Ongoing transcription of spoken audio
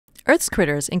Earth's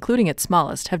critters, including its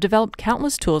smallest, have developed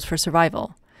countless tools for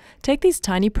survival. Take these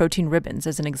tiny protein ribbons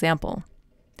as an example.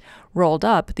 Rolled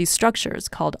up, these structures,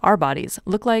 called R-bodies,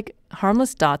 look like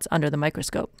harmless dots under the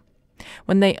microscope.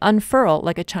 When they unfurl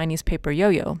like a Chinese paper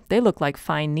yo-yo, they look like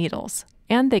fine needles,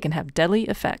 and they can have deadly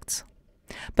effects.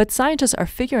 But scientists are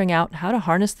figuring out how to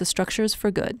harness the structures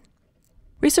for good.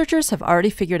 Researchers have already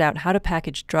figured out how to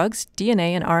package drugs,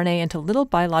 DNA, and RNA into little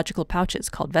biological pouches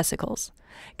called vesicles.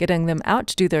 Getting them out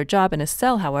to do their job in a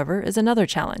cell, however, is another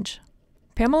challenge.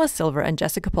 Pamela Silver and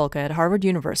Jessica Polka at Harvard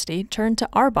University turned to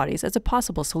R-bodies as a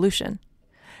possible solution.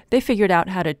 They figured out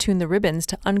how to tune the ribbons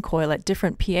to uncoil at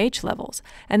different pH levels,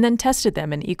 and then tested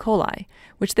them in E. coli,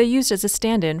 which they used as a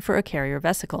stand-in for a carrier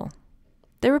vesicle.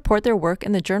 They report their work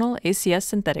in the journal ACS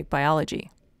Synthetic Biology.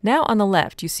 Now on the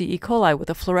left, you see E. coli with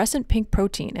a fluorescent pink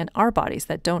protein and R-bodies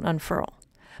that don't unfurl.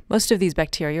 Most of these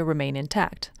bacteria remain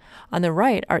intact. On the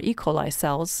right are E. coli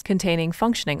cells containing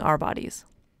functioning R-bodies.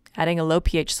 Adding a low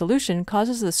pH solution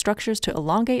causes the structures to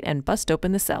elongate and bust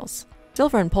open the cells.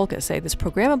 Silver and Polka say this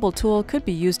programmable tool could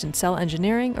be used in cell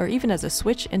engineering or even as a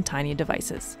switch in tiny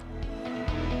devices.